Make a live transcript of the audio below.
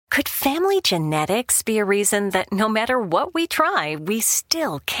Could family genetics be a reason that no matter what we try, we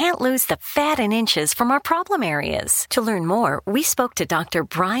still can't lose the fat and inches from our problem areas? To learn more, we spoke to Dr.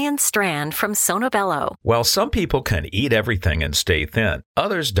 Brian Strand from Sonobello. While some people can eat everything and stay thin,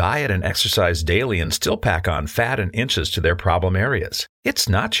 others diet and exercise daily and still pack on fat and inches to their problem areas. It's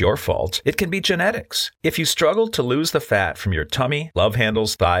not your fault. It can be genetics. If you struggle to lose the fat from your tummy, love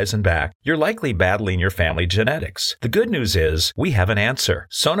handles, thighs, and back, you're likely battling your family genetics. The good news is we have an answer.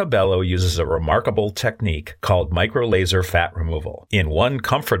 Sonobello uses a remarkable technique called microlaser fat removal. In one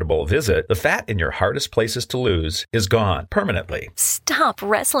comfortable visit, the fat in your hardest places to lose is gone permanently. Stop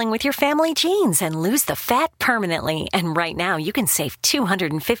wrestling with your family genes and lose the fat permanently. And right now, you can save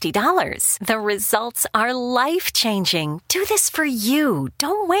 $250. The results are life-changing. Do this for you.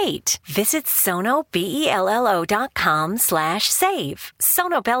 Don't wait. Visit sonobello.com/save.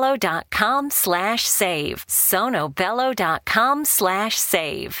 sonobello.com/save.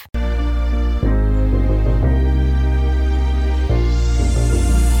 sonobello.com/save.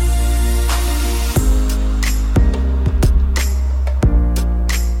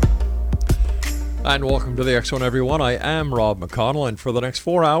 And welcome to the X Zone, everyone. I am Rob McConnell, and for the next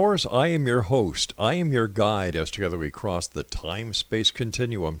 4 hours, I am your host. I am your guide as together we cross the time-space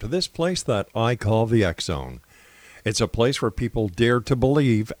continuum to this place that I call the X Zone. It's a place where people dare to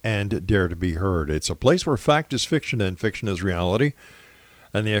believe and dare to be heard. It's a place where fact is fiction and fiction is reality.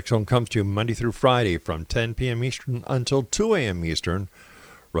 And the X Zone comes to you Monday through Friday from 10 p.m. Eastern until 2 a.m. Eastern,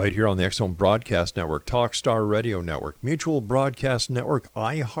 right here on the X Zone Broadcast Network, Talkstar Radio Network, Mutual Broadcast Network,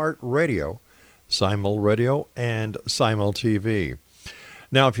 iHeartRadio, Simul Radio, and Simul TV.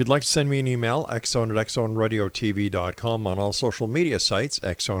 Now, if you'd like to send me an email, xzone@xzoneradiotv.com, on all social media sites,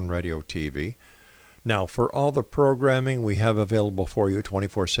 Xzone Radio TV. Now, for all the programming we have available for you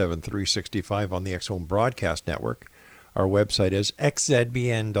 24/7, 365 on the X Zone Broadcast Network, our website is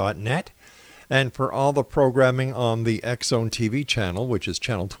xzbn.net. And for all the programming on the X Zone TV channel, which is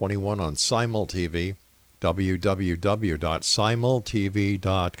channel 21 on Simul TV,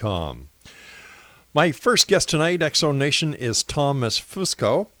 www.simultv.com. My first guest tonight, X Zone Nation, is Thomas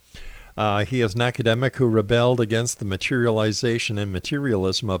FUSCO. He is an academic who rebelled against the materialization and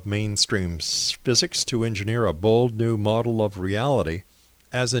materialism of mainstream physics to engineer a bold new model of reality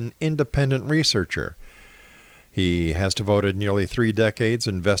as an independent researcher. He has devoted nearly 3 decades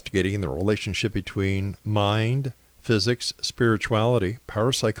investigating the relationship between mind, physics, spirituality,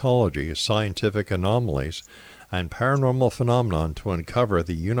 parapsychology, scientific anomalies, and paranormal phenomenon to uncover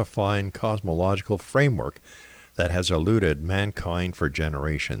the unifying cosmological framework that has eluded mankind for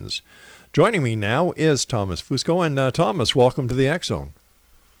generations. Joining me now is Thomas FUSCO. And Thomas, welcome to the X Zone.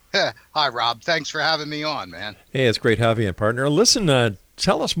 Hi, Rob. Thanks for having me on, man. Hey, it's great having you, partner. Listen,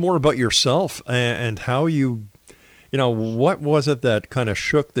 tell us more about yourself and how what was it that kind of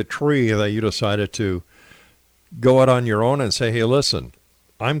shook the tree that you decided to go out on your own and say, hey, listen,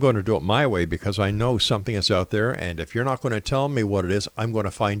 I'm going to do it my way because I know something is out there, and if you're not going to tell me what it is, I'm going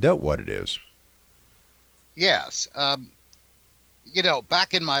to find out what it is. Yes.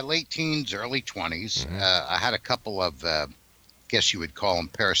 Back in my late teens, early 20s, I had a couple of, guess you would call them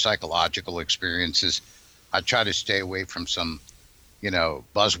parapsychological experiences. I try to stay away from some,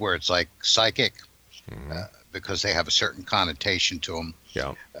 buzzwords like psychic, because they have a certain connotation to them.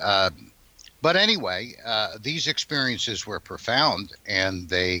 Yeah. But anyway, these experiences were profound, and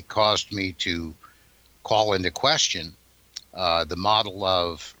they caused me to call into question the model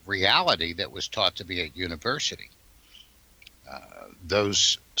of reality that was taught to be at university.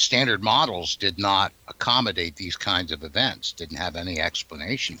 Those standard models did not accommodate these kinds of events, didn't have any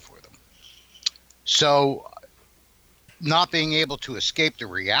explanation for them. So, not being able to escape the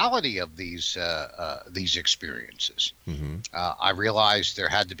reality of these experiences, I realized there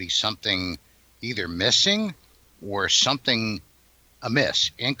had to be something either missing or something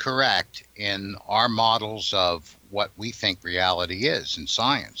amiss, incorrect in our models of what we think reality is in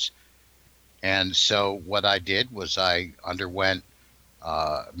science. And so what I did was I underwent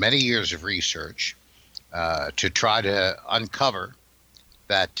many years of research to try to uncover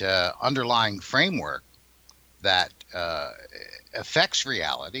that underlying framework that affects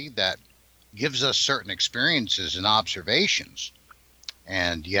reality, that gives us certain experiences and observations,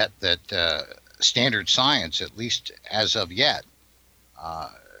 and yet that standard science, at least as of yet,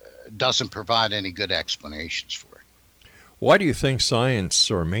 doesn't provide any good explanations for it. Why do you think science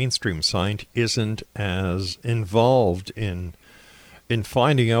or mainstream science isn't as involved in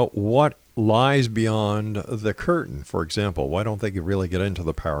finding out what lies beyond the curtain? For example, why don't they really get into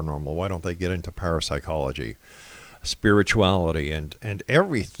the paranormal? Why don't they get into parapsychology, spirituality, and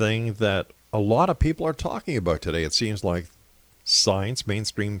everything that a lot of people are talking about today? It seems like science,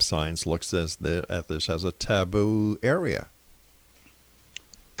 mainstream science, looks at this as a taboo area.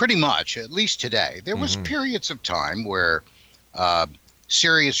 Pretty much, at least today. There was periods of time where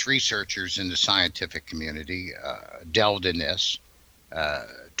serious researchers in the scientific community delved in this,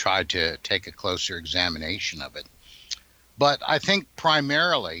 tried to take a closer examination of it. But I think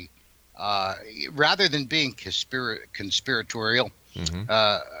primarily, rather than being conspiratorial,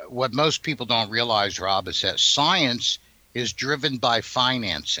 what most people don't realize, Rob, is that science is driven by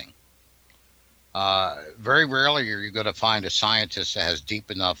financing. Very rarely are you going to find a scientist that has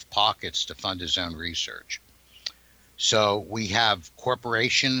deep enough pockets to fund his own research. So we have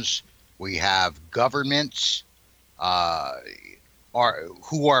corporations, we have governments who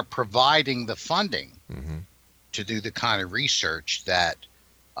are providing the funding to do the kind of research that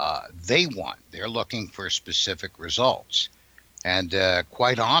they want. They're looking for specific results. And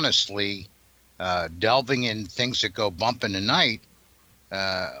quite honestly, delving in things that go bump in the night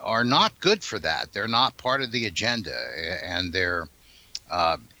are not good for that. They're not part of the agenda. And they're,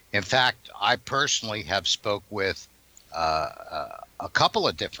 in fact, I personally have spoke with a couple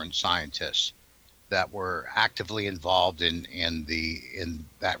of different scientists that were actively involved in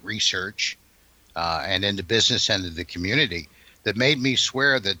that research and in the business end of the community that made me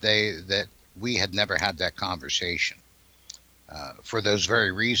swear that we had never had that conversation. For those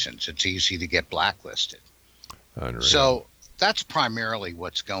very reasons, it's easy to get blacklisted. Unreal. So that's primarily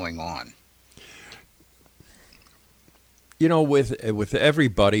what's going on. You know, with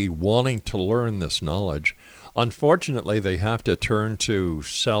everybody wanting to learn this knowledge, unfortunately, they have to turn to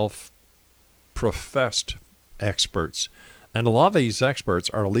self-professed experts. And a lot of these experts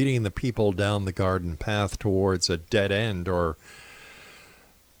are leading the people down the garden path towards a dead end or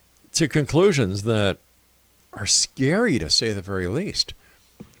to conclusions that are scary, to say the very least.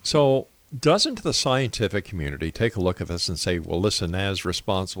 So doesn't the scientific community take a look at this and say, well, listen, as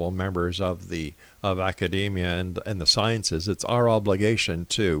responsible members of academia and the sciences, it's our obligation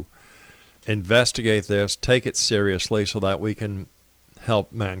to investigate this, take it seriously so that we can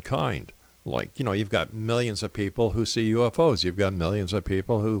help mankind. Like, you know, you've got millions of people who see UFOs. You've got millions of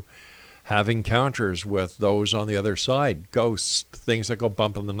people who have encounters with those on the other side, ghosts, things that go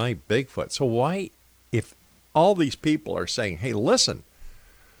bump in the night, Bigfoot. So why, if all these people are saying, hey, listen,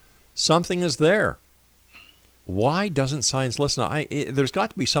 something is there, why doesn't science listen? There's got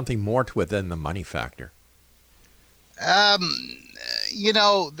to be something more to it than the money factor. You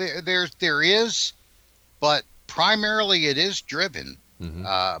know, there is, but primarily it is driven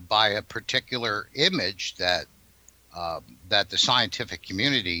by a particular image that the scientific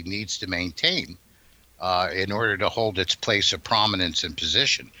community needs to maintain in order to hold its place of prominence and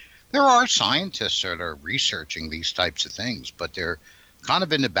position. There are scientists that are researching these types of things, but they're kind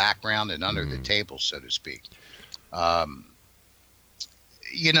of in the background and under the table, so to speak.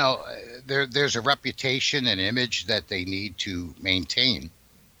 You know, there's a reputation and image that they need to maintain,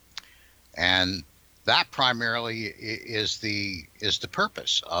 and that primarily is the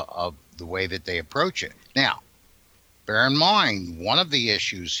purpose of the way that they approach it. Now, bear in mind, one of the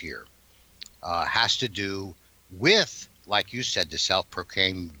issues here has to do with, like you said, the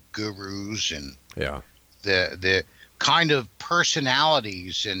self-proclaimed gurus and the kind of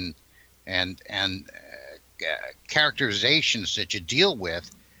personalities and characterizations that you deal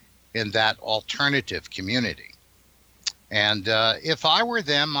with in that alternative community. And if I were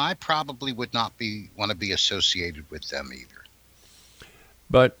them, I probably would not want to be associated with them either.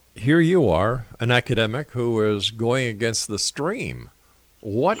 But here you are, an academic who is going against the stream.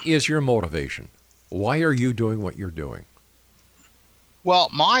 What is your motivation? Why are you doing what you're doing? Well,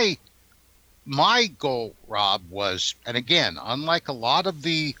 my goal, Rob, was, and again, unlike a lot of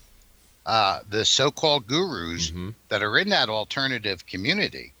the so-called gurus that are in that alternative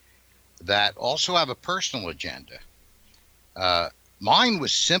community that also have a personal agenda, mine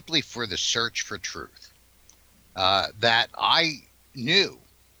was simply for the search for truth. That I knew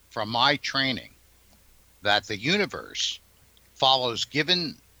from my training that the universe follows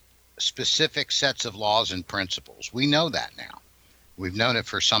given specific sets of laws and principles. We know that now. We've known it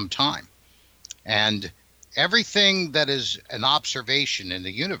for some time. And everything that is an observation in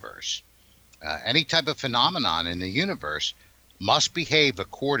the universe, any type of phenomenon in the universe, must behave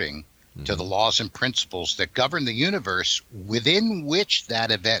according to the laws and principles that govern the universe within which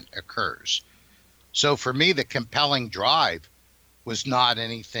that event occurs. So for me, the compelling drive was not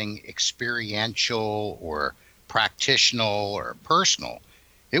anything experiential or practitioner or personal.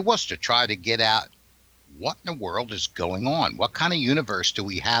 It was to try to get at what in the world is going on? What kind of universe do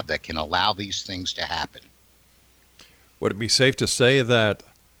we have that can allow these things to happen? Would it be safe to say that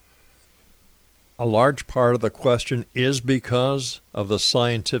a large part of the question is because of the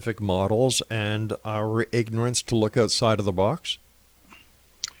scientific models and our ignorance to look outside of the box?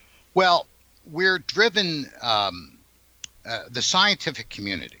 Well, we're driven, the scientific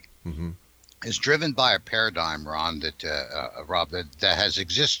community is driven by a paradigm, Rob, that has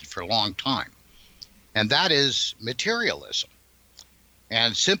existed for a long time. And that is materialism.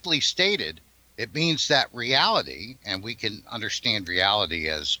 And simply stated, it means that reality, and we can understand reality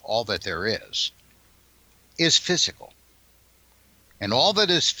as all that there is physical. And all that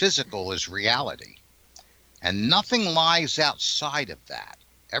is physical is reality. And nothing lies outside of that.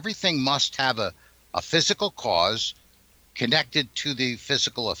 Everything must have a physical cause connected to the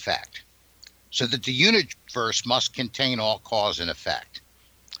physical effect. So that the universe must contain all cause and effect.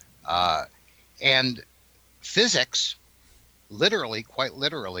 And physics, literally, quite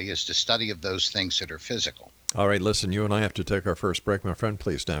literally, is the study of those things that are physical. All right, listen, you and I have to take our first break, my friend.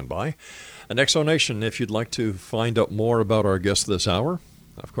 Please stand by. And Exonation, if you'd like to find out more about our guest this hour,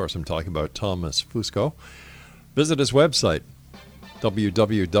 of course I'm talking about Thomas FUSCO, visit his website,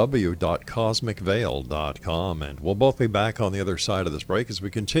 www.cosmicveil.com. And we'll both be back on the other side of this break as we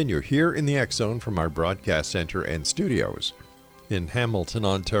continue here in the X Zone from our broadcast center and studios in Hamilton,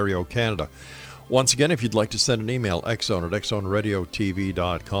 Ontario, Canada. Once again, if you'd like to send an email,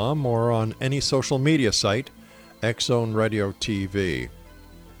 xzone@xzoneradiotv.com, or on any social media site, X-Zone Radio TV.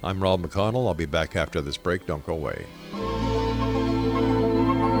 I'm Rob McConnell. I'll be back after this break. Don't go away.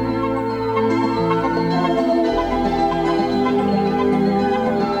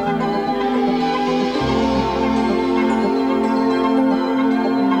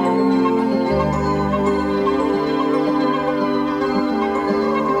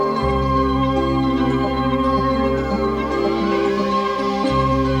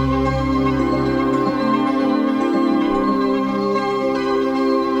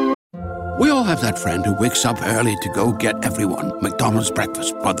 That friend who wakes up early to go get everyone McDonald's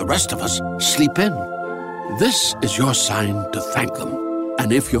breakfast while the rest of us sleep in. This is your sign to thank them.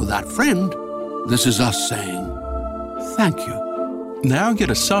 And if you're that friend, this is us saying thank you. Now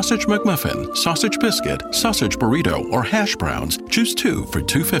get a sausage McMuffin, sausage biscuit, sausage burrito, or hash browns. Choose 2 for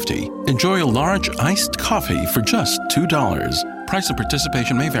 $2.50. Enjoy a large iced coffee for just $2. Price and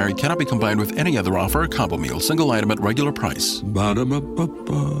participation may vary. Cannot be combined with any other offer or combo meal. Single item at regular price.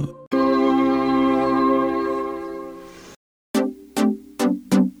 Ba-da-ba-ba-ba.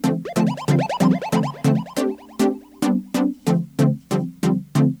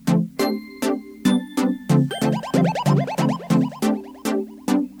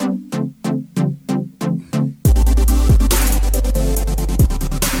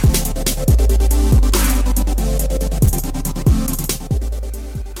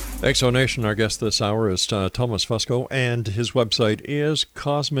 Exonation, our guest this hour is Thomas FUSCO, and his website is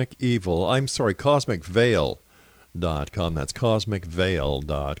cosmicveil.com. That's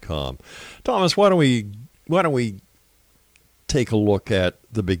cosmicveil.com. Thomas, why don't we take a look at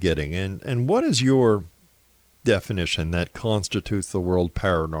the beginning, and what is your definition that constitutes the world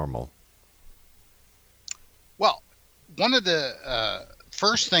paranormal? Well, one of the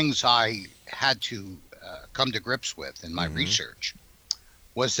first things I had to come to grips with in my research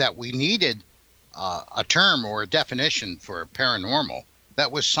was that we needed a term or a definition for paranormal that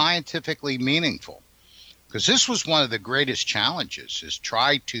was scientifically meaningful. Because this was one of the greatest challenges, is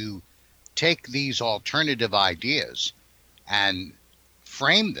try to take these alternative ideas and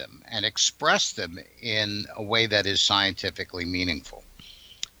frame them and express them in a way that is scientifically meaningful.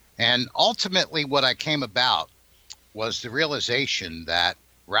 And ultimately what I came about was the realization that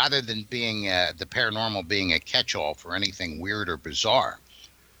rather than being the paranormal being a catch-all for anything weird or bizarre,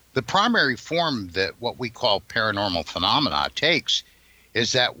 the primary form that what we call paranormal phenomena takes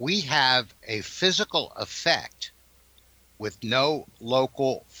is that we have a physical effect with no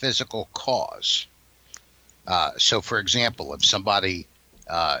local physical cause. So, for example, if somebody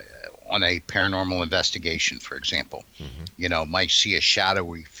on a paranormal investigation, for example, might see a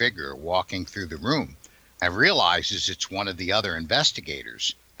shadowy figure walking through the room and realizes it's one of the other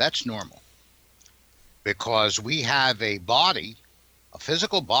investigators, that's normal. Because we have a body, a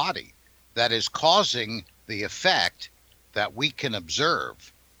physical body, that is causing the effect that we can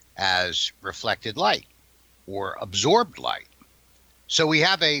observe as reflected light or absorbed light. So we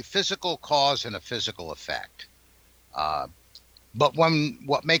have a physical cause and a physical effect. But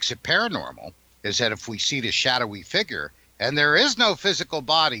what makes it paranormal is that if we see the shadowy figure and there is no physical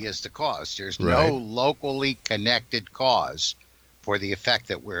body as the cause, there's no locally connected cause for the effect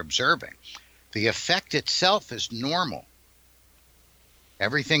that we're observing. The effect itself is normal.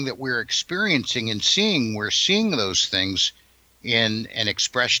 Everything that we're experiencing and seeing, we're seeing those things in an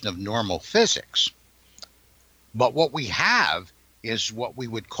expression of normal physics. But what we have is what we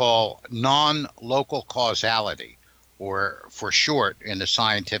would call non-local causality, or for short, in the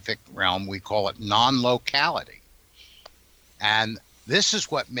scientific realm, we call it non-locality. And this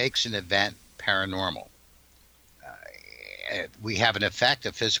is what makes an event paranormal. We have an effect,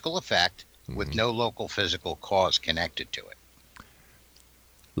 a physical effect, with no local physical cause connected to it.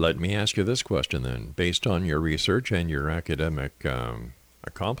 Let me ask you this question then. Based on your research and your academic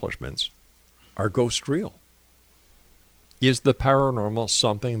accomplishments, are ghosts real? Is the paranormal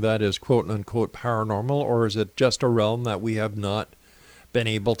something that is quote-unquote paranormal, or is it just a realm that we have not been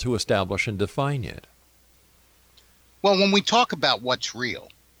able to establish and define yet? Well, when we talk about what's real,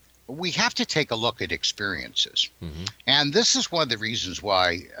 we have to take a look at experiences. And this is one of the reasons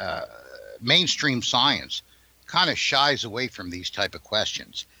why mainstream science kind of shies away from these type of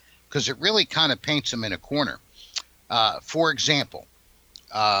questions, because it really kind of paints them in a corner. For example,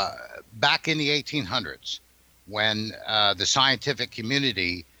 back in the 1800s, when the scientific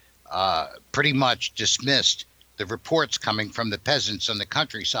community pretty much dismissed the reports coming from the peasants on the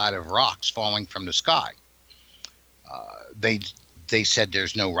countryside of rocks falling from the sky, they said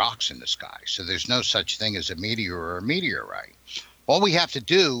there's no rocks in the sky, so there's no such thing as a meteor or a meteorite. All we have to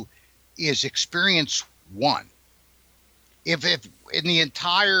do is experience one. If in the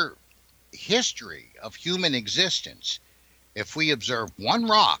entire history of human existence, if we observe one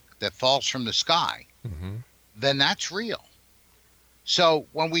rock that falls from the sky, then that's real. So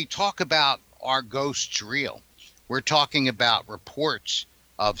when we talk about are ghosts real, we're talking about reports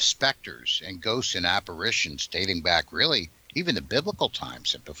of specters and ghosts and apparitions dating back really even to biblical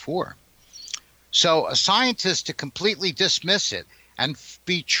times and before. So a scientist to completely dismiss it and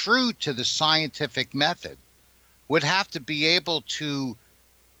be true to the scientific method would have to be able to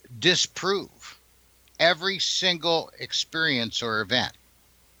disprove every single experience or event.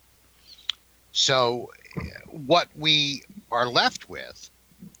 So what we are left with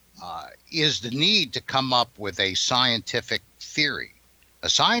is the need to come up with a scientific theory, a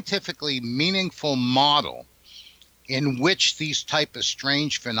scientifically meaningful model in which these type of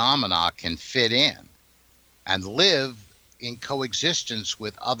strange phenomena can fit in and live in coexistence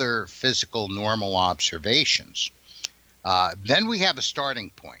with other physical normal observations. Then we have a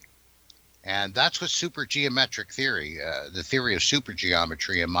starting point. And that's what supergeometric theory, the theory of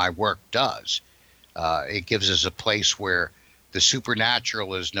supergeometry in my work does. It gives us a place where the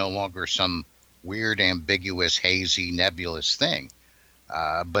supernatural is no longer some weird, ambiguous, hazy, nebulous thing,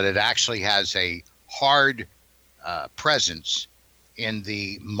 but it actually has a hard presence in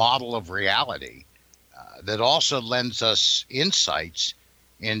the model of reality that also lends us insights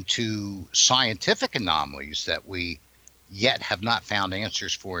into scientific anomalies that we yet have not found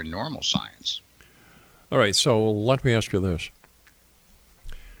answers for in normal science. All right, so let me ask you this.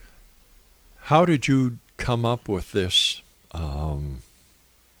 How did you come up with this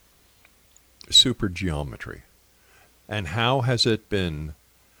supergeometry? And how has it been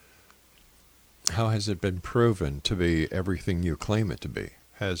proven to be everything you claim it to be?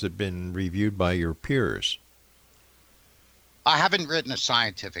 Has it been reviewed by your peers? I haven't written a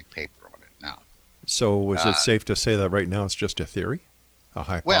scientific paper on it, no. So is it safe to say that right now it's just a theory, a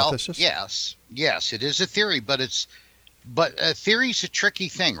hypothesis? Well, yes, it is a theory, but a theory's a tricky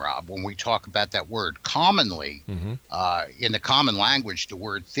thing, Rob, when we talk about that word. Commonly, in the common language, the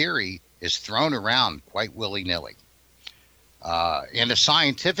word theory is thrown around quite willy-nilly. In the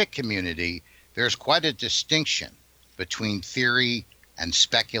scientific community, there's quite a distinction between theory and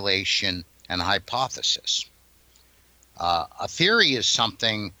speculation and hypothesis. A theory is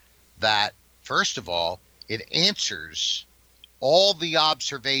something that, first of all, it answers all the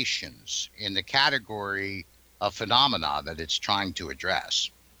observations in the category of phenomena that it's trying to address.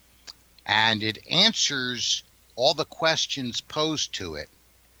 And it answers all the questions posed to it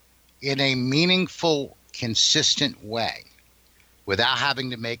in a meaningful, consistent way without having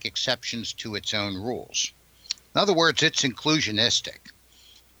to make exceptions to its own rules. In other words, it's inclusionistic.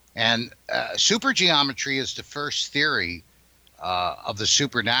 And supergeometry is the first theory of the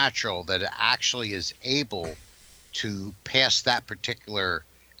supernatural that actually is able to pass that particular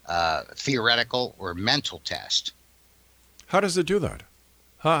theoretical or mental test. How does it do that?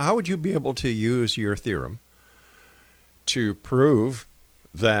 How would you be able to use your theorem to prove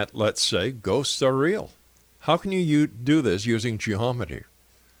that, let's say, ghosts are real? How can you do this using geometry?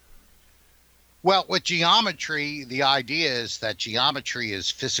 Well, with geometry, the idea is that geometry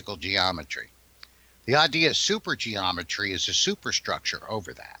is physical geometry. The idea of supergeometry is a superstructure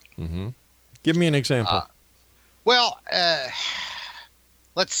over that. Mm-hmm. Give me an example.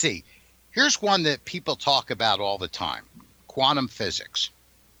 Let's see. Here's one that people talk about all the time. quantum physics,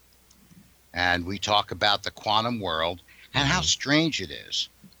 and we talk about the quantum world and how strange it is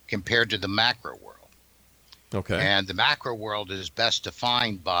compared to the macro world. Okay. And the macro world is best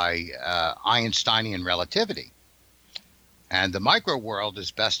defined by Einsteinian relativity. And the micro world is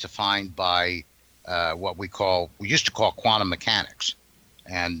best defined by what we used to call quantum mechanics.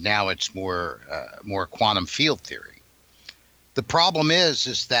 And now it's more quantum field theory. The problem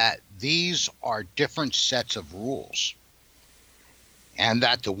is that these are different sets of rules, and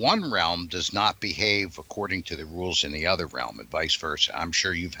that the one realm does not behave according to the rules in the other realm, and vice versa. I'm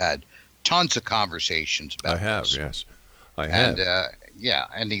sure you've had tons of conversations about this. I have, yes. I have. And,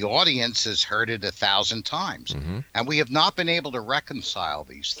 and the audience has heard it 1,000 times. Mm-hmm. And we have not been able to reconcile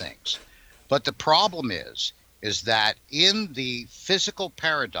these things. But the problem is that in the physical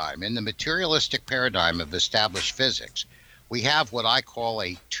paradigm, in the materialistic paradigm of established physics, we have what I call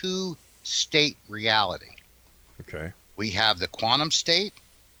a two-state reality. Okay. We have the quantum state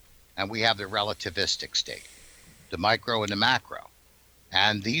and we have the relativistic state, the micro and the macro.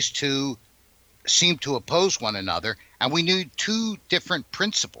 And these two seem to oppose one another, and we need two different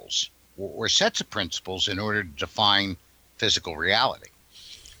principles or sets of principles in order to define physical reality.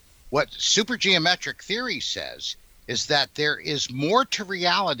 What supergeometric theory says is that there is more to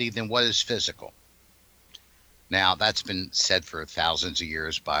reality than what is physical. Now, that's been said for thousands of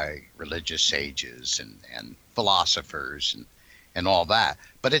years by religious sages and philosophers and all that,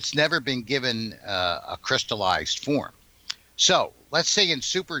 but it's never been given a crystallized form. So let's say in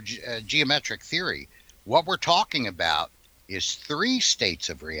supergeometric theory, what we're talking about is three states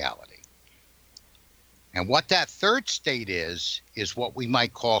of reality. And what that third state is what we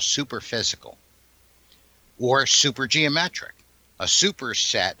might call superphysical or supergeometric, a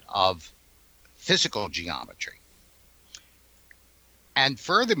superset of physical geometry. And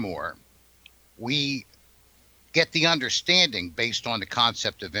furthermore, we get the understanding based on the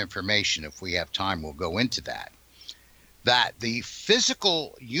concept of information. If we have time, we'll go into that the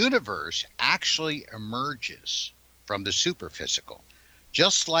physical universe actually emerges from the superphysical,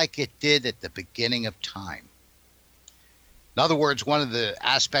 just like it did at the beginning of time. In other words, one of the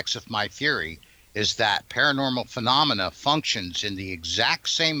aspects of my theory is that paranormal phenomena functions in the exact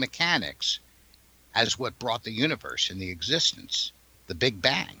same mechanics as what brought the universe into existence, the Big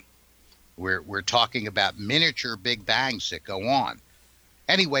Bang. We're talking about miniature Big Bangs that go on.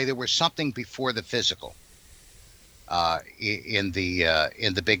 Anyway, there was something before the physical in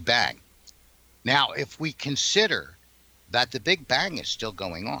the Big Bang. Now, if we consider that the Big Bang is still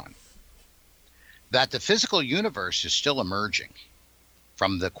going on, that the physical universe is still emerging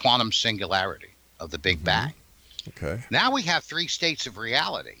from the quantum singularity of the Big Bang. Okay. Now we have three states of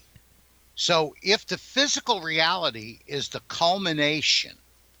reality. So if the physical reality is the culmination,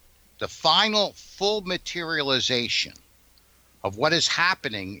 the final full materialization of what is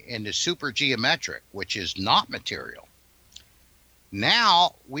happening in the supergeometric, which is not material,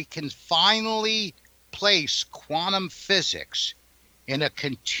 now we can finally place quantum physics in a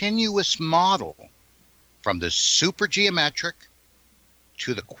continuous model from the supergeometric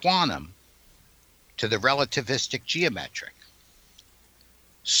to the quantum to the relativistic geometric.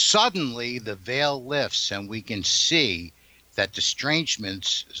 Suddenly the veil lifts and we can see that the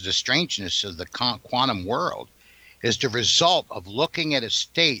strangeness of the quantum world is the result of looking at a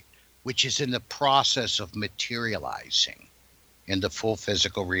state which is in the process of materializing into full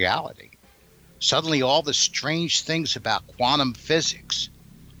physical reality. Suddenly all the strange things about quantum physics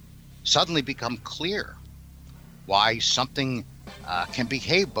suddenly become clear. Why something can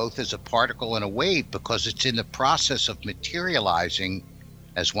behave both as a particle and a wave, because it's in the process of materializing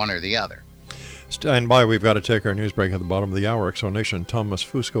as one or the other. Stand by. We've got to take our news break at the bottom of the hour. Exonation Thomas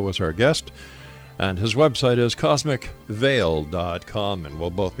Fusco is our guest, and his website is cosmicveil.com, and we'll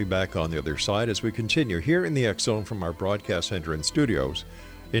both be back on the other side as we continue here in the X Zone from our broadcast center and studios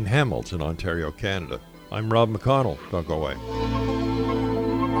in Hamilton, Ontario, Canada. I'm Rob McConnell. Don't go away.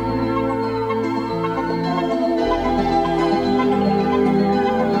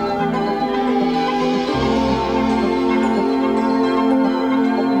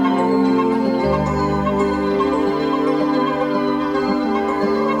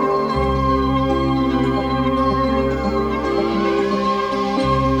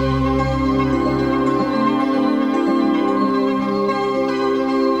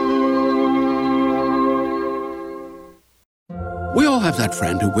 That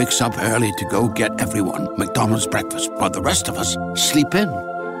friend who wakes up early to go get everyone McDonald's breakfast while the rest of us sleep in.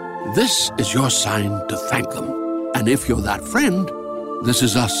 This is your sign to thank them. And if you're that friend, this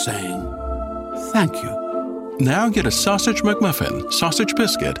is us saying thank you. Now get a sausage McMuffin, sausage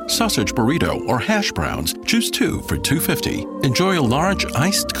biscuit, sausage burrito, or hash browns. Choose 2 for $2.50. Enjoy a large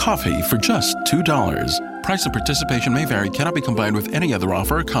iced coffee for just $2. Price and participation may vary. Cannot be combined with any other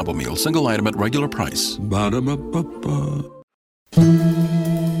offer or combo meal. Single item at regular price. Ba-da-ba-ba-ba.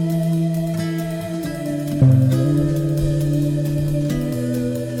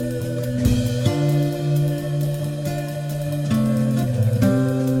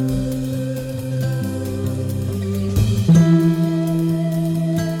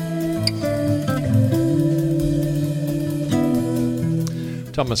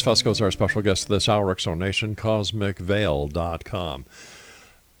 Thomas Fusco is our special guest this hour, Exonation, CosmicVeil.com.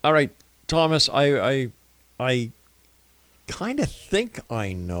 All right, Thomas, I kind of think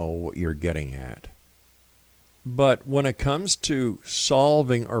I know what you're getting at. But when it comes to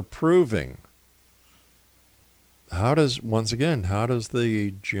solving or proving, how does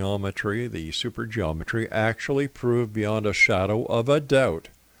the geometry, the supergeometry, actually prove beyond a shadow of a doubt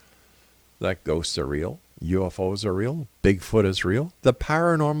that ghosts are real, UFOs are real, Bigfoot is real, the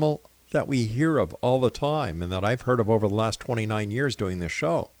paranormal that we hear of all the time and that I've heard of over the last 29 years doing this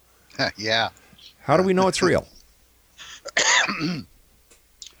show? Yeah. How do we know it's real?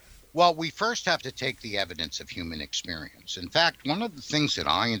 Well, we first have to take the evidence of human experience. In fact, one of the things that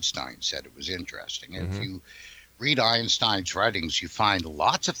Einstein said, it was interesting. If you read Einstein's writings, you find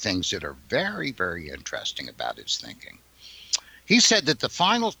lots of things that are very, very interesting about his thinking. He said that the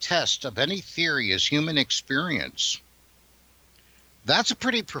final test of any theory is human experience. That's a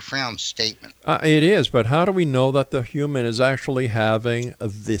pretty profound statement. It is, but how do we know that the human is actually having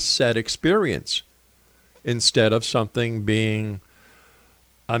this said experience instead of something being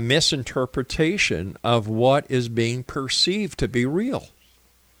a misinterpretation of what is being perceived to be real?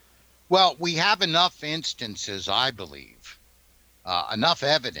 Well, we have enough instances, I believe, enough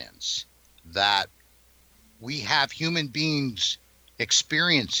evidence that we have human beings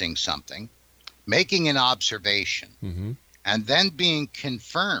experiencing something, making an observation, and then being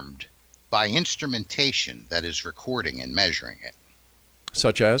confirmed by instrumentation that is recording and measuring it.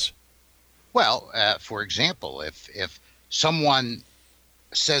 Such as? Well, for example, if someone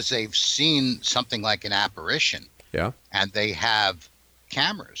says they've seen something like an apparition, and they have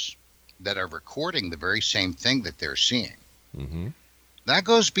cameras that are recording the very same thing that they're seeing, that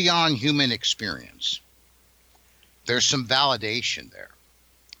goes beyond human experience. There's some validation there.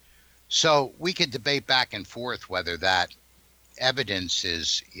 So we could debate back and forth whether that evidence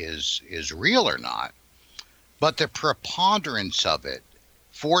is real or not, but the preponderance of it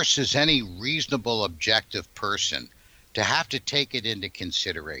forces any reasonable, objective person to have to take it into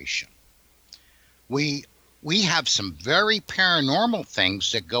consideration. We have some very paranormal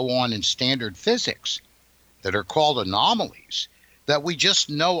things that go on in standard physics that are called anomalies that we just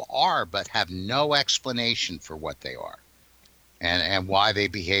know are, but have no explanation for what they are and why they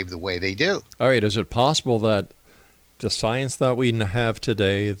behave the way they do. All right, is it possible that the science that we have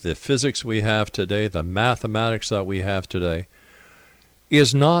today, the physics we have today, the mathematics that we have today,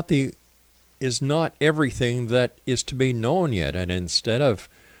 is not everything that is to be known yet? And instead of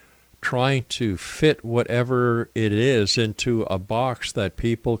trying to fit whatever it is into a box that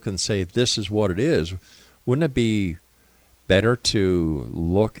people can say this is what it is, wouldn't it be better to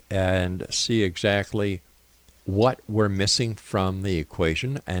look and see exactly what we're missing from the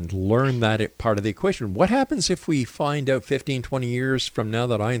equation and learn that part of the equation? What happens if we find out 15, 20 years from now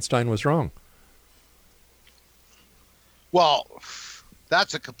that Einstein was wrong? Well,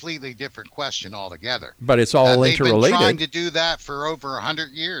 that's a completely different question altogether. But it's all interrelated. They've been trying to do that for over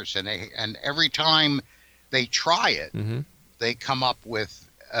 100 years, and every time they try it, they come up with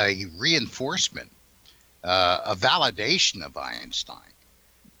a reinforcement, a validation of Einstein.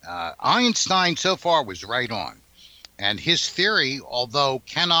 Einstein so far was right on, and his theory, although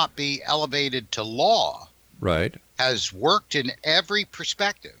cannot be elevated to law, has worked in every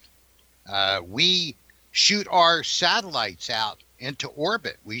perspective. We shoot our satellites out into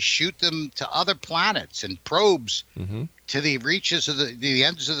orbit. We shoot them to other planets and probes to the reaches of the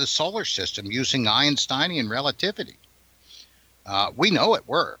ends of the solar system using Einsteinian relativity. We know it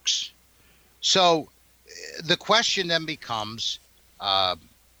works. So the question then becomes,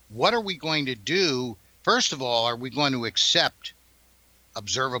 what are we going to do? First of all, are we going to accept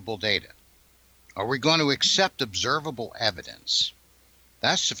observable data? Are we going to accept observable evidence?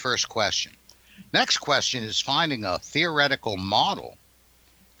 That's the first question. Next question is finding a theoretical model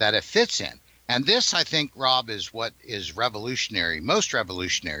that it fits in. And this, I think, Rob, is what is revolutionary, most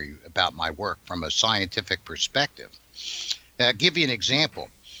revolutionary about my work from a scientific perspective. I'll give you an example.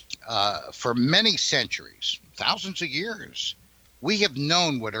 For many centuries, thousands of years, we have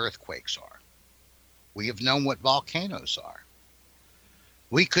known what earthquakes are. we have known what volcanoes are.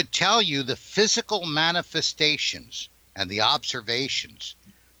 We could tell you the physical manifestations and the observations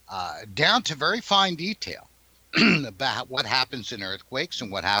down to very fine detail about what happens in earthquakes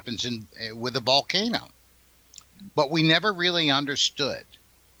and what happens with a volcano. But we never really understood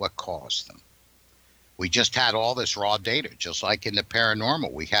what caused them. We just had all this raw data, just like in the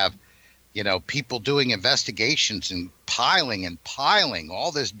paranormal. We have, people doing investigations and piling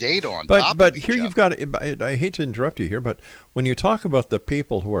all this data on top But of each here other. you've got, I hate to interrupt you here, but when you talk about the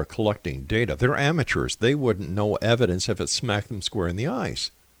people who are collecting data, they're amateurs. They wouldn't know evidence if it smacked them square in the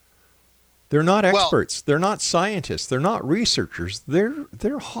eyes. They're not experts. They're not scientists. They're not researchers. They're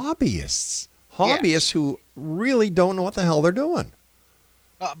hobbyists. Hobbyists who really don't know what the hell they're doing.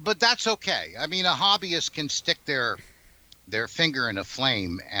 But that's okay. I mean, a hobbyist can stick their finger in a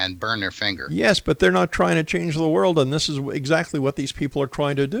flame and burn their finger. Yes, but they're not trying to change the world, and this is exactly what these people are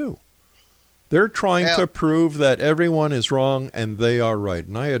trying to do. They're trying to prove that everyone is wrong and they are right,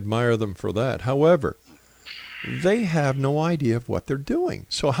 and I admire them for that. However, they have no idea of what they're doing.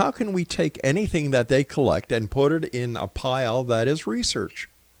 So how can we take anything that they collect and put it in a pile that is research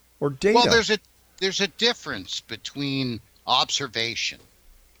or data? Well, there's a difference between observation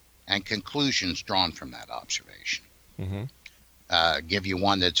and conclusions drawn from that observation. Mm-hmm. Give you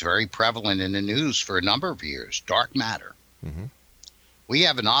one that's very prevalent in the news for a number of years, dark matter. Mm-hmm. We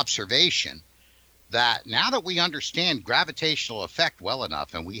have an observation that now that we understand gravitational effect well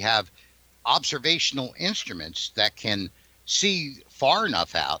enough, and we have observational instruments that can see far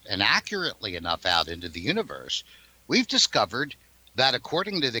enough out and accurately enough out into the universe, we've discovered that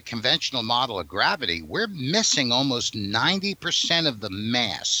according to the conventional model of gravity, we're missing almost 90% of the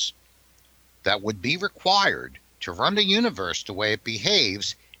mass that would be required to run the universe the way it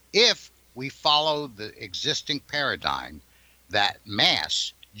behaves if we follow the existing paradigm that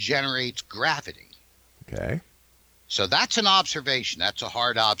mass generates gravity. Okay. So that's an observation. That's a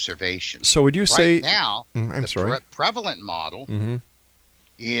hard observation. So would you say... Right now, the prevalent model Mm-hmm.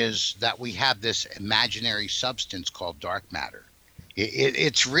 is that we have this imaginary substance called dark matter.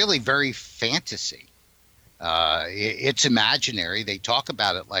 It's really very fantasy. It's imaginary. They talk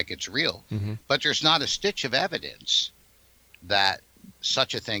about it like it's real, Mm-hmm. but there's not a stitch of evidence that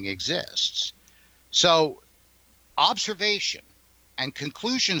such a thing exists. So observation and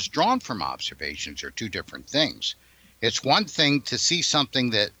conclusions drawn from observations are two different things. It's one thing to see something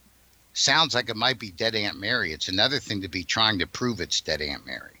that sounds like it might be dead Aunt Mary. It's another thing to be trying to prove it's dead Aunt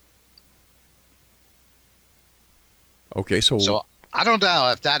Mary. Okay, so I don't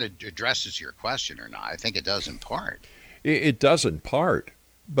know if that addresses your question or not. I think it does in part. It does in part,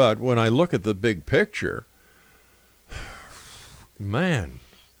 but when I look at the big picture, man,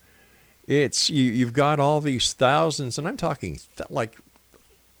 it's you've got all these thousands, and I'm talking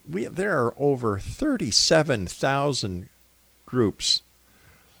there are over 37,000 groups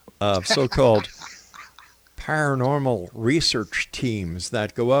of so-called paranormal research teams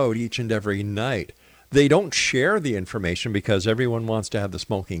that go out each and every night. They don't share the information because everyone wants to have the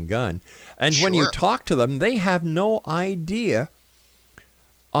smoking gun. And when you talk to them, they have no idea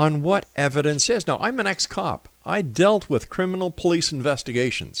on what evidence is. Now, I'm an ex-cop. I dealt with criminal police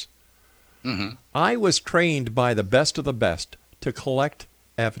investigations. Mm-hmm. I was trained by the best of the best to collect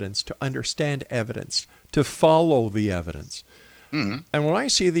evidence, to understand evidence, to follow the evidence. Mm-hmm. And when I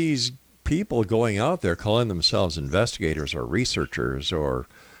see these people going out there calling themselves investigators or researchers or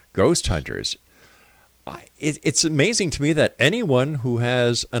ghost hunters, it's amazing to me that anyone who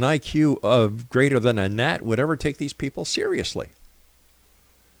has an IQ of greater than a gnat would ever take these people seriously.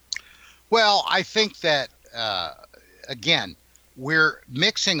 Well, I think that, again, we're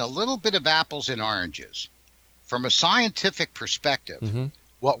mixing a little bit of apples and oranges. From a scientific perspective, Mm-hmm.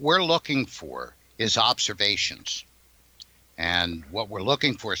 what we're looking for is observations. And what we're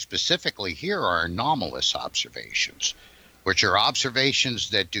looking for specifically here are anomalous observations, which are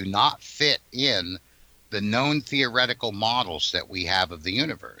observations that do not fit in the known theoretical models that we have of the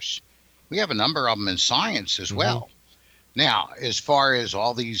universe. We have a number of them in science as well. Now, as far as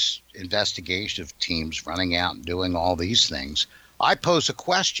all these investigative teams running out and doing all these things, I pose a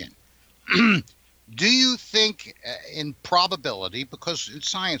question. Do you think in probability, because in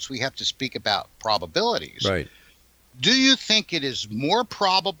science we have to speak about probabilities, Right. do you think it is more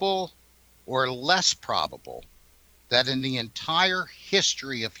probable or less probable that in the entire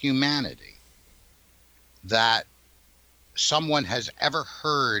history of humanity that someone has ever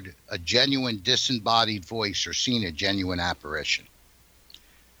heard a genuine disembodied voice or seen a genuine apparition?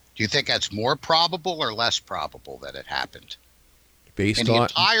 Do you think that's more probable or less probable that it happened in the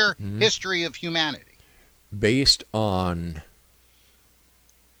entire history of humanity? Based on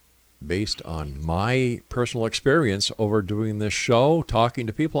based on my personal experience over doing this show, talking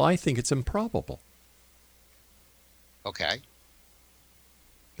to people, I think it's improbable. Okay.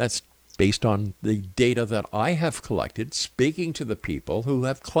 That's based on the data that I have collected, speaking to the people who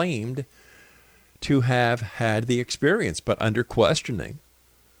have claimed to have had the experience, but under questioning,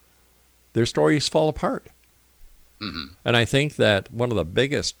 their stories fall apart. Mm-hmm. And I think that one of the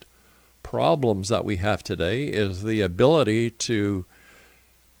biggest problems that we have today is the ability to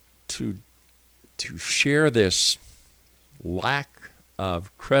share this lack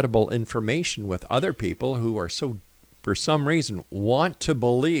of credible information with other people who are so, for some reason, want to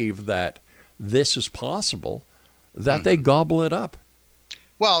believe that this is possible, that they gobble it up.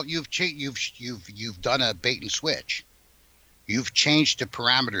 Well, you've done a bait and switch. You've changed the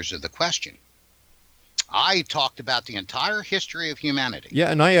parameters of the question. I talked about the entire history of humanity.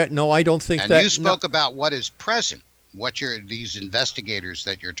 Yeah, and I don't think and that. And you spoke about what is present. What these investigators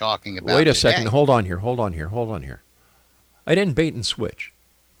that you're talking about. Wait a today. second. Hold on here. I didn't bait and switch.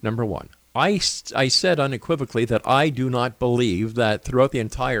 Number one, I said unequivocally that I do not believe that throughout the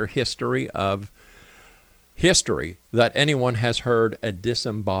entire history that anyone has heard a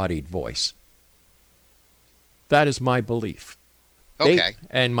disembodied voice. That is my belief. Okay.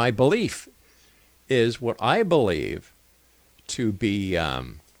 And my belief is what I believe to be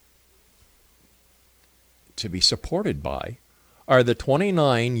supported by are the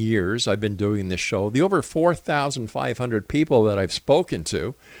 29 years I've been doing this show, the over 4,500 people that I've spoken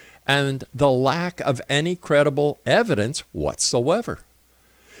to, and the lack of any credible evidence whatsoever.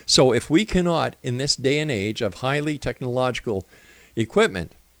 So if we cannot, in this day and age of highly technological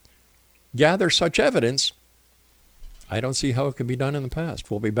equipment, gather such evidence, I don't see how it can be done in the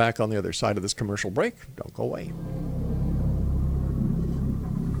past. We'll be back on the other side of this commercial break. Don't go away.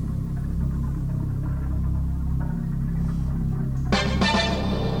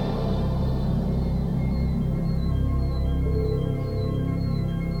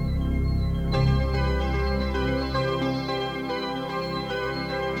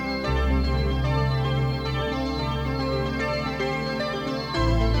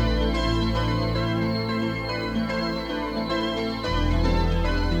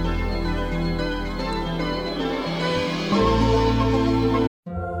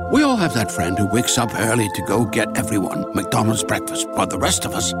 We all have that friend who wakes up early to go get everyone McDonald's breakfast, while the rest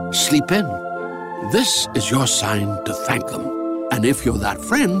of us sleep in. This is your sign to thank them. And if you're that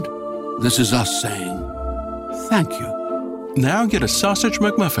friend, this is us saying thank you. Now get a sausage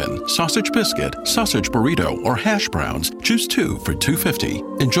McMuffin, sausage biscuit, sausage burrito, or hash browns. Choose 2 for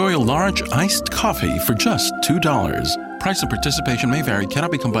 $2.50. Enjoy a large iced coffee for just $2. Price and participation may vary.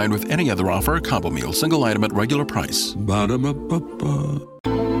 Cannot be combined with any other offer or combo meal. Single item at regular price. Ba-da-ba-ba-ba.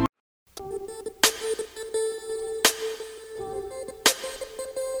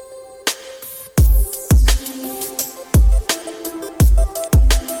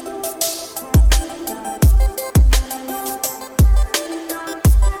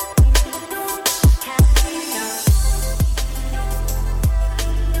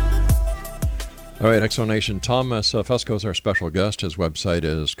 All right, Exonation. Thomas Fusco is our special guest. His website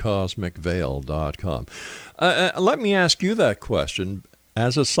is cosmicveil.com. Let me ask you that question.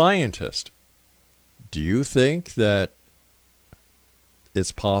 As a scientist, do you think that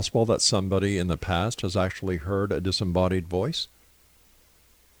it's possible that somebody in the past has actually heard a disembodied voice?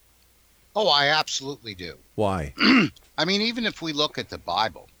 Oh, I absolutely do. Why? I mean, even if we look at the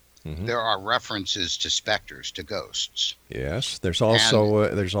Bible, there are references to specters, to ghosts. Yes, there's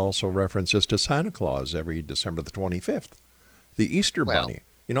also references to Santa Claus every December the 25th, the Easter Bunny.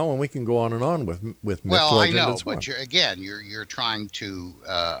 You know, and we can go on and on with myth, well, legend, I know, and so on. but you're trying to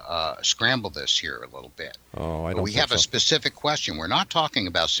scramble this here a little bit. Oh, I don't. We have a specific question. We're not talking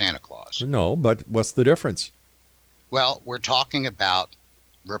about Santa Claus. No, but what's the difference? Well, we're talking about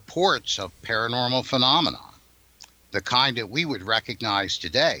reports of paranormal phenomena, the kind that we would recognize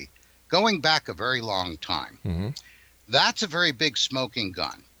today, going back a very long time. Mm-hmm. That's a very big smoking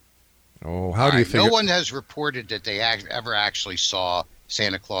gun. Oh, how do you figure? No one has reported that they ever actually saw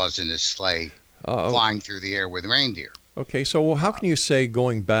Santa Claus in his sleigh flying through the air with reindeer. Okay, so how can you say,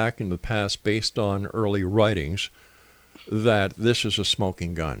 going back in the past based on early writings, that this is a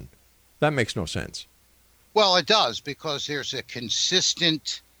smoking gun? That makes no sense. Well, it does, because there's a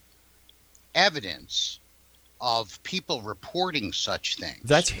consistent evidence of people reporting such things.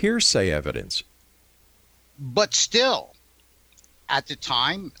 That's hearsay evidence. But still, at the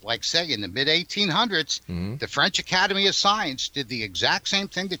time, like say in the mid-1800s, the French Academy of Science did the exact same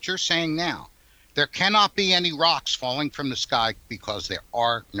thing that you're saying now. There cannot be any rocks falling from the sky because there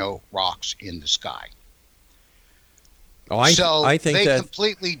are no rocks in the sky. I think they that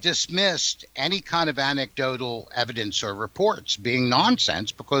completely dismissed any kind of anecdotal evidence or reports being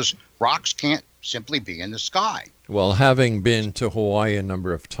nonsense because rocks can't simply be in the sky. Well, having been to Hawaii a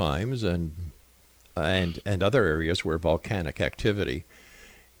number of times and other areas where volcanic activity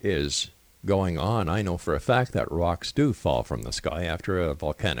is going on, I know for a fact that rocks do fall from the sky after a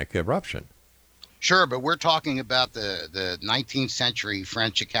volcanic eruption. Sure, but we're talking about the 19th century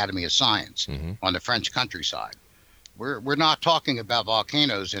French Academy of Science on the French countryside. We're not talking about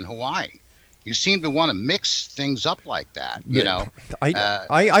volcanoes in Hawaii. You seem to want to mix things up like that, you know.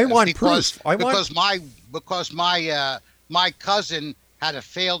 I want proof. Because my cousin had a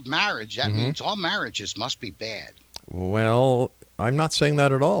failed marriage. That means all marriages must be bad. Well, I'm not saying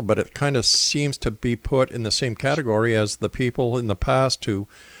that at all, but it kind of seems to be put in the same category as the people in the past who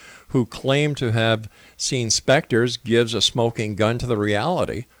claim to have seen specters gives a smoking gun to the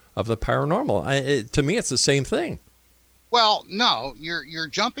reality of the paranormal. To me, it's the same thing. Well, no, you're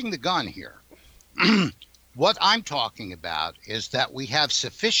jumping the gun here. What I'm talking about is that we have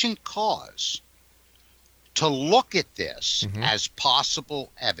sufficient cause to look at this as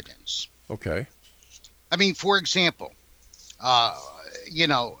possible evidence. Okay. I mean, for example,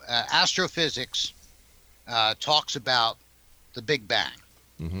 astrophysics talks about the Big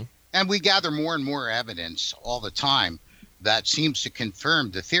Bang. And we gather more and more evidence all the time that seems to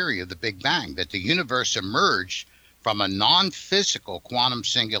confirm the theory of the Big Bang, that the universe emerged from a non-physical quantum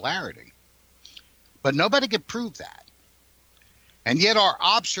singularity. But nobody could prove that. And yet our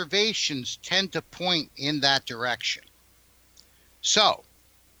observations tend to point in that direction. So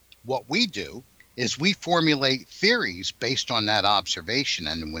what we do is we formulate theories based on that observation,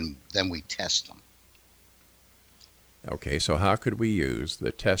 and then we test them. Okay, so how could we use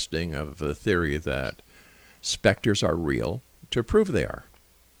the testing of the theory that specters are real to prove they are?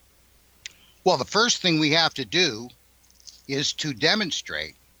 Well, the first thing we have to do is to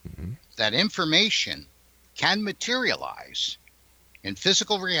demonstrate that information can materialize in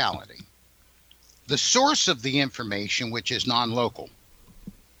physical reality. The source of the information, which is non-local.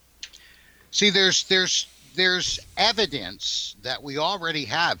 See, there's evidence that we already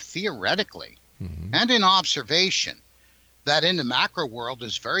have theoretically and in observation that in the macro world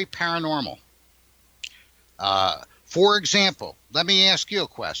is very paranormal. For example, let me ask you a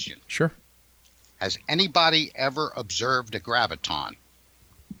question. Sure. Has anybody ever observed a graviton?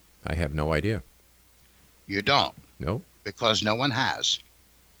 I have no idea. You don't? No. Because no one has.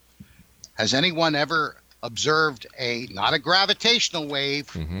 Has anyone ever observed not a gravitational wave,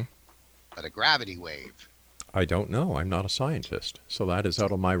 but a gravity wave? I don't know. I'm not a scientist, so that is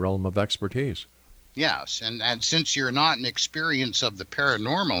out of my realm of expertise. Yes, and since you're not an experience of the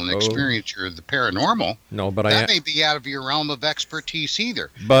paranormal, an experiencer of the paranormal, that may be out of your realm of expertise either.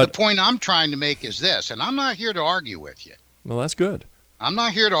 But the point I'm trying to make is this, and I'm not here to argue with you. Well, that's good. I'm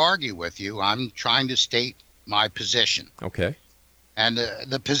not here to argue with you. I'm trying to state my position. Okay. And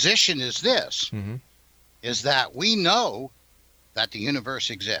the position is this, is that we know that the universe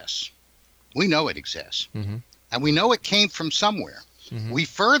exists. We know it exists. And we know it came from somewhere. We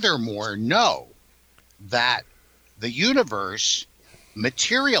furthermore know that the universe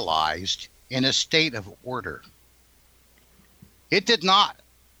materialized in a state of order. It did not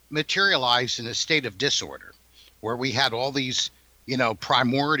materialize in a state of disorder, where we had all these,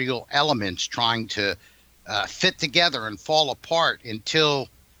 primordial elements trying to fit together and fall apart until,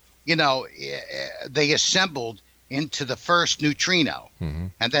 they assembled into the first neutrino.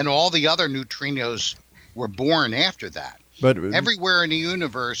 And then all the other neutrinos were born after that. But everywhere in the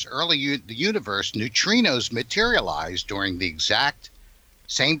universe, the universe, neutrinos materialized during the exact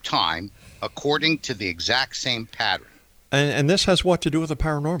same time, according to the exact same pattern. And this has what to do with the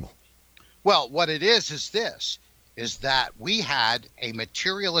paranormal? Well, what it is that we had a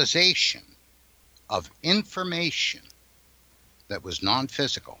materialization of information that was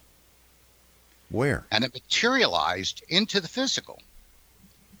non-physical. Where? And it materialized into the physical.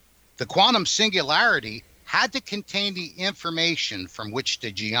 The quantum singularity had to contain the information from which the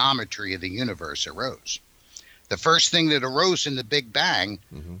geometry of the universe arose. The first thing that arose in the Big Bang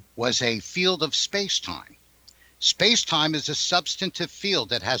was a field of space-time. Space-time is a substantive field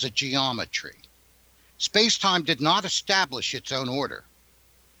that has a geometry. Space-time did not establish its own order.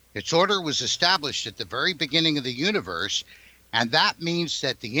 Its order was established at the very beginning of the universe, and that means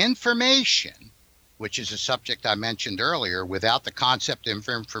that the information, which is a subject I mentioned earlier, without the concept of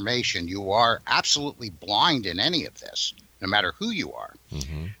information, you are absolutely blind in any of this, no matter who you are.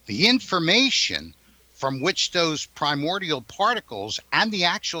 The information from which those primordial particles and the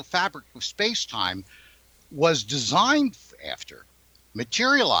actual fabric of space-time was designed after,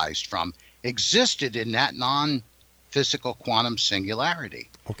 materialized from, existed in that physical quantum singularity.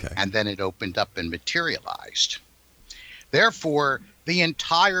 Okay. And then it opened up and materialized. Therefore, the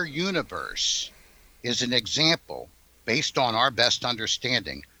entire universe is an example, based on our best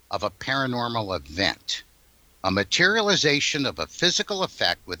understanding, of a paranormal event, a materialization of a physical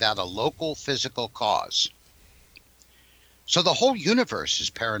effect without a local physical cause. So the whole universe is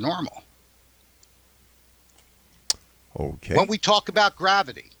paranormal. Okay. When we talk about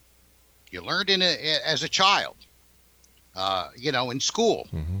gravity, you learned as a child, in school,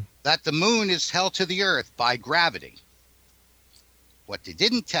 that the moon is held to the earth by gravity. What they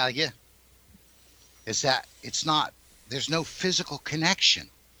didn't tell you is that there's no physical connection.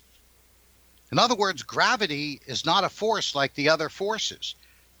 In other words, gravity is not a force like the other forces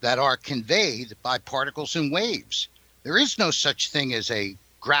that are conveyed by particles and waves. There is no such thing as a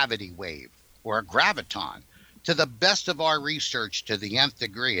gravity wave or a graviton, to the best of our research, to the nth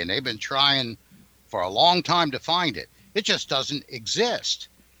degree, and they've been trying for a long time to find it. It just doesn't exist.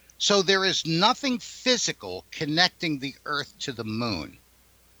 So there is nothing physical connecting the Earth to the moon.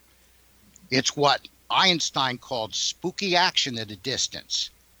 It's what Einstein called spooky action at a distance.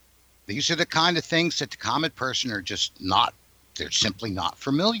 These are the kind of things that the common person they're simply not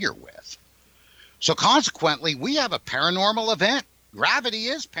familiar with. So consequently, we have a paranormal event. Gravity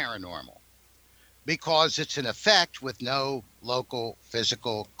is paranormal because it's an effect with no local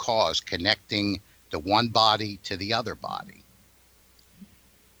physical cause connecting the one body to the other body.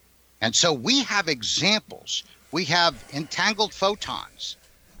 And so we have examples. We have entangled photons,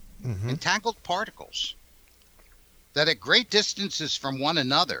 entangled particles that at great distances from one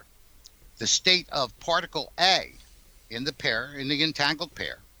another, the state of particle A in the entangled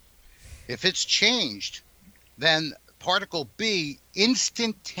pair, if it's changed, then particle B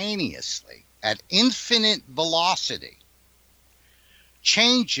instantaneously at infinite velocity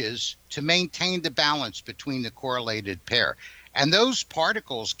changes to maintain the balance between the correlated pair. And those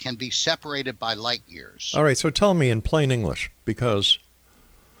particles can be separated by light years. All right, so tell me in plain English, because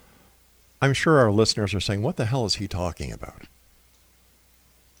I'm sure our listeners are saying, what the hell is he talking about?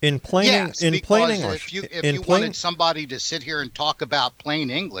 In plain English. If you wanted somebody to sit here and talk about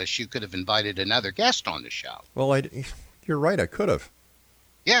plain English, you could have invited another guest on the show. Well, you're right, I could have.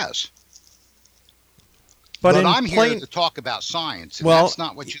 Yes. But I'm here to talk about science, and that's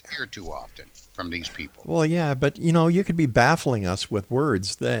not what you hear too often from these people. Well, yeah, but you could be baffling us with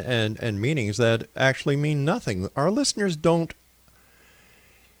words and meanings that actually mean nothing. Our listeners don't.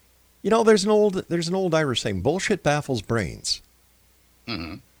 There's an old Irish saying, bullshit baffles brains.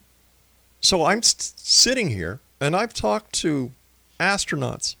 Mm-hmm. So I'm sitting here, and I've talked to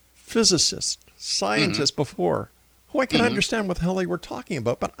astronauts, physicists, scientists before, who I can understand what the hell they were talking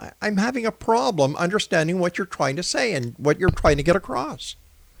about, but I'm having a problem understanding what you're trying to say and what you're trying to get across.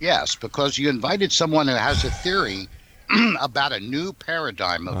 Yes, because you invited someone who has a theory about a new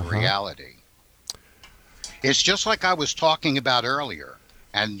paradigm of reality. It's just like I was talking about earlier,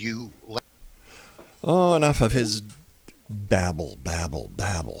 and you... Oh, enough of his babble.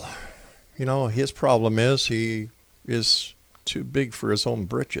 His problem is he is too big for his own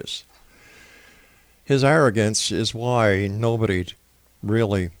britches. His arrogance is why nobody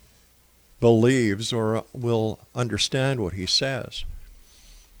really believes or will understand what he says.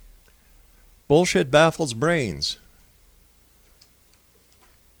 Bullshit baffles brains.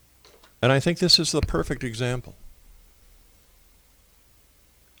 And I think this is the perfect example.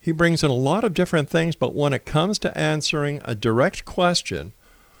 He brings in a lot of different things, but when it comes to answering a direct question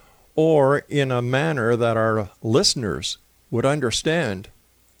or in a manner that our listeners would understand,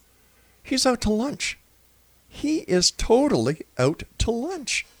 he's out to lunch. He is totally out to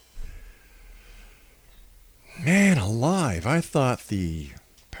lunch. Man alive, I thought the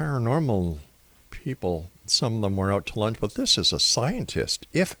paranormal people, some of them were out to lunch, but this is a scientist,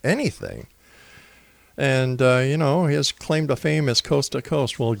 if anything. And, his claim to fame is coast to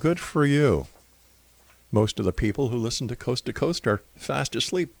coast. Well, good for you. Most of the people who listen to Coast are fast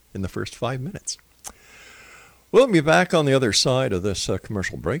asleep in the first 5 minutes. We'll be back on the other side of this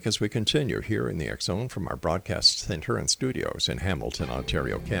commercial break as we continue here in the X Zone from our broadcast center and studios in Hamilton,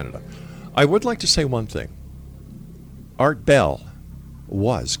 Ontario, Canada. I would like to say one thing. Art Bell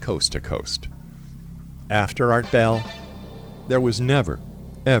was coast to coast. After Art Bell, there was never,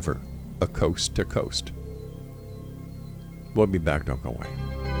 ever a coast to coast. We'll be back, don't go away.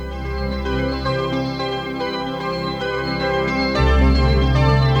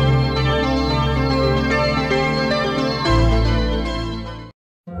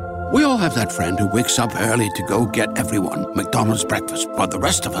 We all have that friend who wakes up early to go get everyone McDonald's breakfast, while the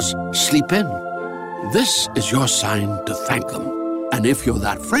rest of us sleep in. This is your sign to thank them. And if you're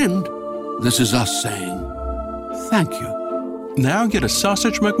that friend, this is us saying, Thank you. Now get a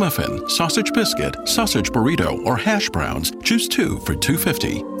sausage McMuffin, sausage biscuit, sausage burrito, or hash browns. Choose 2 for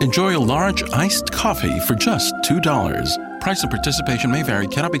 $2.50. Enjoy a large iced coffee for just $2. Price and participation may vary.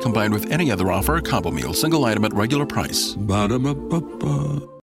 Cannot be combined with any other offer or combo meal. Single item at regular price. Ba-da-ba-ba-ba.